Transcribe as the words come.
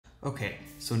Okay,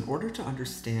 so in order to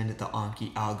understand the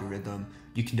Anki algorithm,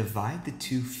 you can divide the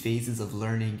two phases of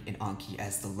learning in Anki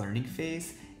as the learning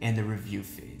phase and the review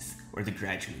phase, or the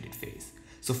graduated phase.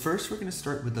 So first we're going to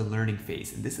start with the learning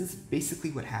phase, and this is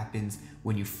basically what happens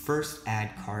when you first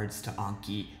add cards to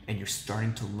Anki and you're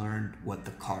starting to learn what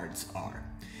the cards are.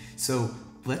 So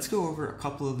let's go over a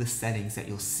couple of the settings that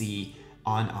you'll see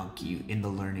on Anki in the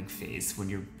learning phase when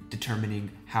you're determining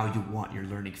how you want your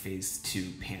learning phase to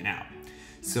pan out.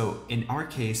 So in our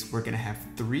case, we're going to have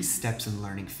 3 steps in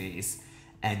learning phase,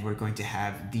 and we're going to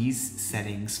have these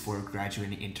settings for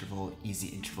graduating interval, easy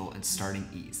interval, and starting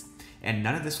ease. And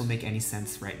none of this will make any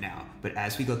sense right now, but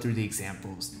as we go through the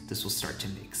examples, this will start to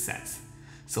make sense.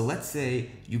 So let's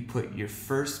say you put your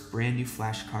first brand new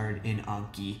flashcard in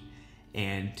Anki,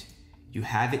 and you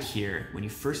have it here. When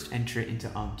you first enter it into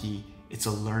Anki, it's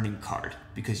a learning card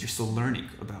because you're still learning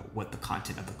about what the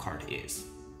content of the card is.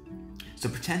 So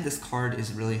pretend this card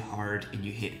is really hard and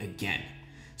you hit again.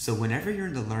 So whenever you're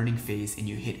in the learning phase and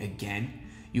you hit again,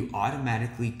 you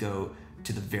automatically go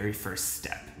to the very first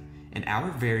step. And our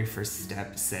very first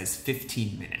step says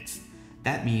 15 minutes.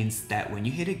 That means that when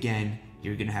you hit again,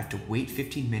 you're gonna have to wait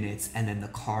 15 minutes and then the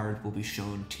card will be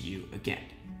shown to you again.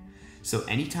 So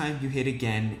anytime you hit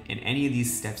again in any of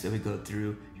these steps that we go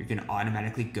through, you're gonna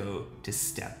automatically go to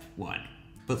step 1.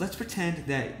 But let's pretend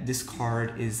that this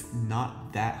card is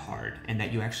not that hard and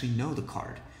that you actually know the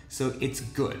card. So it's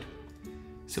good.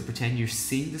 So pretend you're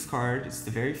seeing this card, it's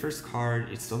the very first card,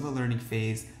 it's still in the learning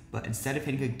phase, but instead of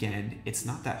hitting again, it's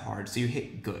not that hard, so you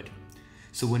hit good.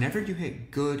 So whenever you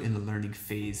hit good in the learning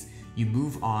phase, you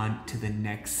move on to the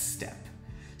next step.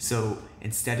 So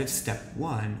instead of step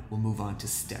 1, we'll move on to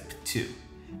step 2.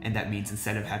 And that means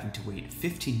instead of having to wait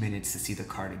 15 minutes to see the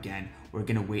card again, we're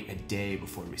gonna wait a day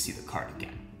before we see the card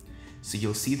again. So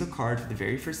you'll see the card for the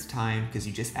very first time because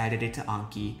you just added it to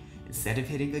Anki. Instead of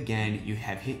hitting again, you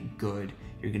have hit good.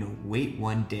 You're gonna wait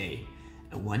 1 day.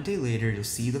 And 1 day later, you'll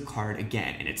see the card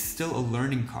again, and it's still a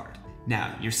learning card.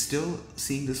 Now, you're still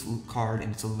seeing this card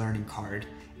and it's a learning card,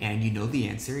 and you know the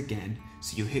answer again,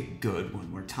 so you hit good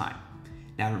 1 more time.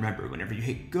 Now remember, whenever you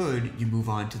hit good, you move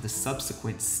on to the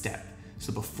subsequent step.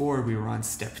 So before we were on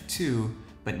step 2,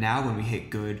 but now when we hit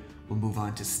good, we'll move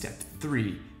on to step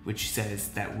 3, which says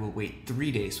that we'll wait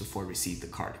 3 days before we see the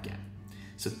card again.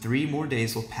 So 3 more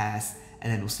days will pass,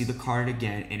 and then we'll see the card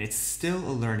again, and it's still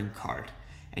a learning card.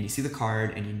 And you see the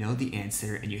card, and you know the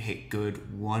answer, and you hit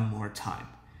good 1 more time.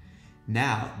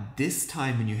 Now, this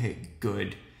time when you hit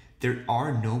good, there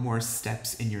are no more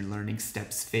steps in your learning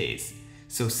steps phase.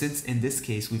 So since in this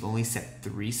case, we've only set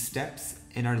 3 steps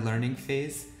in our learning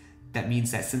phase, that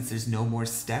means that since there's no more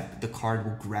step, the card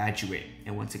will graduate.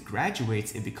 And once it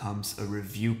graduates, it becomes a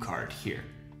review card here.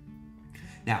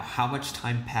 Now, how much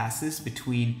time passes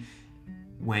between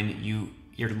when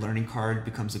your learning card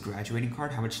becomes a graduating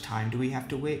card? How much time do we have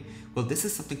to wait? Well, this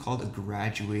is something called a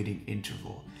graduating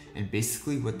interval. And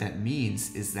basically what that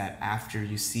means is that after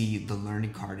you see the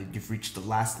learning card and you've reached the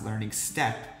last learning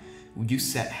step, you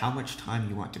set how much time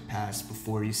you want to pass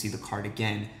before you see the card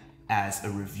again as a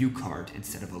review card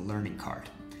instead of a learning card.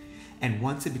 And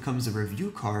once it becomes a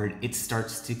review card, it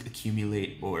starts to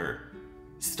accumulate or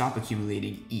stop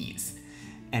accumulating ease.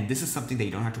 And this is something that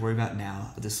you don't have to worry about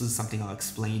now. This is something I'll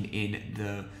explain in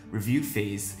the review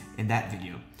phase in that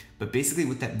video. But basically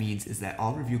what that means is that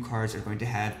all review cards are going to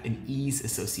have an ease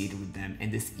associated with them,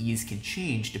 and this ease can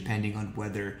change depending on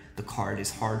whether the card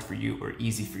is hard for you or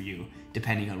easy for you,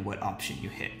 depending on what option you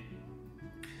hit.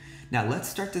 Now let's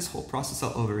start this whole process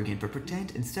all over again, but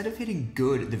pretend instead of hitting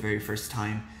good the very first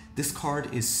time, this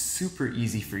card is super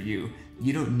easy for you.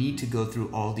 You don't need to go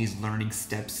through all these learning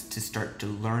steps to start to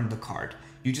learn the card.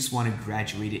 You just want to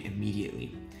graduate it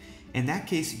immediately. In that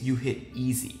case, you hit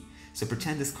easy. So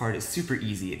pretend this card is super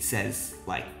easy. It says,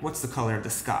 like, what's the color of the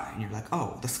sky? And you're like,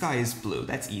 oh, the sky is blue.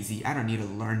 That's easy. I don't need to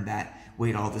learn that.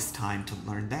 Wait all this time to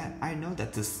learn that. I know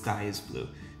that the sky is blue.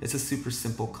 It's a super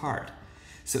simple card.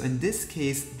 So in this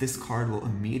case, this card will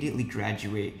immediately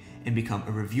graduate and become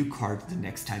a review card the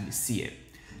next time you see it.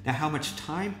 Now, how much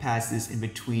time passes in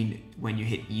between when you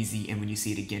hit easy and when you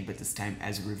see it again, but this time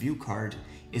as a review card,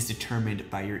 is determined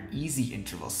by your easy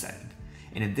interval setting.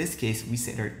 And in this case, we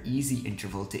set our easy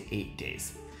interval to 8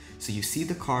 days. So you see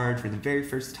the card for the very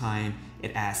first time,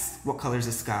 it asks, what color is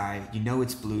the sky? You know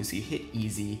it's blue, so you hit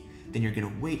easy, then you're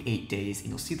gonna wait 8 days and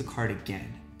you'll see the card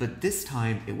again. But this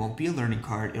time, it won't be a learning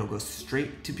card, it'll go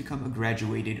straight to become a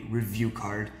graduated review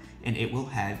card, and it will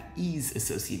have ease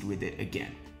associated with it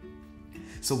again.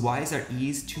 So why is our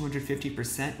ease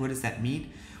 250%? What does that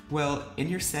mean? Well, in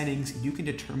your settings, you can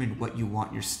determine what you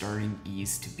want your starting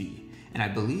ease to be. And I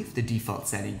believe the default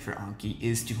setting for Anki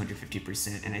is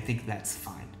 250%, and I think that's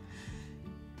fine.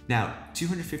 Now,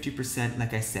 250%,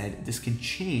 like I said, this can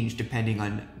change depending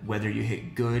on whether you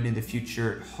hit good in the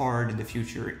future, hard in the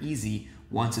future, or easy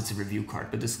once it's a review card,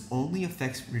 but this only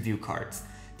affects review cards.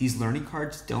 These learning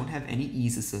cards don't have any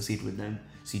ease associated with them,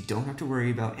 so you don't have to worry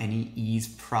about any ease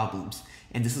problems.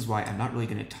 And this is why I'm not really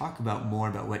going to talk about more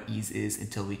about what ease is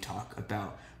until we talk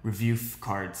about review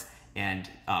cards and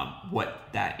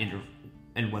what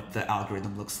the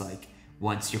algorithm looks like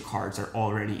once your cards are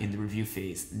already in the review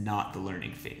phase, not the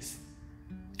learning phase.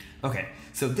 Okay,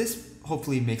 so this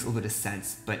hopefully makes a little bit of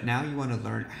sense, but now you want to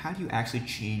learn how do you actually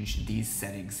change these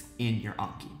settings in your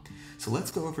Anki. So let's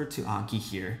go over to Anki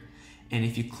here, and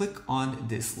if you click on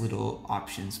this little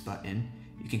options button,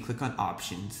 you can click on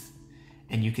options,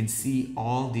 and you can see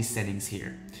all these settings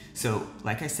here. So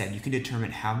like I said, you can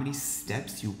determine how many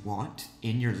steps you want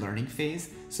in your learning phase.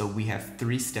 So we have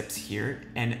 3 steps here,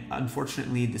 and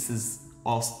unfortunately this is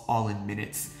all in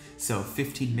minutes. So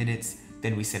 15 minutes,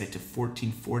 then we set it to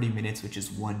 1440 minutes, which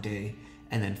is 1 day,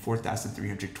 and then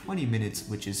 4,320 minutes,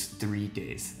 which is 3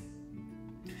 days.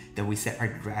 Then we set our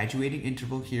graduating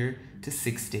interval here to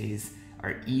 6 days,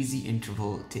 our easy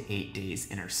interval to 8 days,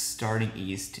 and our starting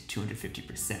ease to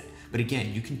 250%. But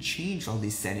again, you can change all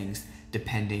these settings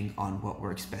depending on what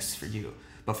works best for you.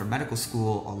 But for medical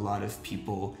school, a lot of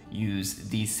people use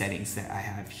these settings that I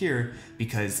have here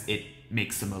because it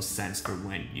makes the most sense for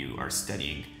when you are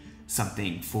studying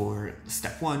something for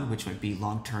step 1, which might be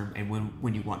long-term, and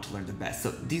when you want to learn the best.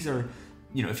 So these are,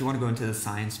 if you want to go into the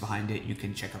science behind it, you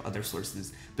can check out other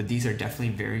sources, but these are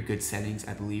definitely very good settings,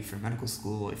 I believe, for medical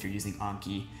school if you're using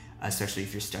Anki, especially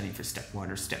if you're studying for step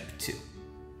 1 or step 2.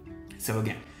 So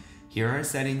again, here are our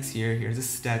settings here. Here's the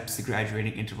steps, the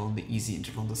graduating interval, and the easy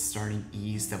interval, and the starting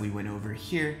ease that we went over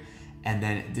here. And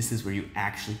then this is where you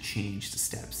actually change the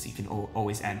steps. You can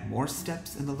always add more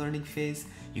steps in the learning phase.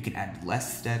 You can add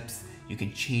less steps. You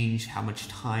can change how much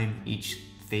time each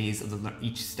phase of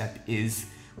each step is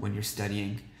when you're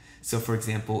studying. So for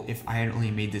example, if I had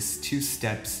only made this 2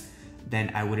 steps,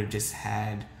 then I would have just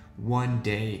had 1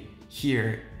 day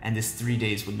here, and this 3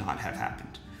 days would not have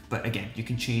happened. But again, you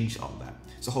can change all that.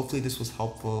 So hopefully this was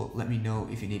helpful. Let me know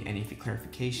if you need any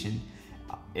clarification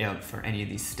for any of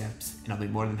these steps, and I'll be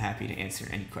more than happy to answer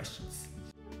any questions.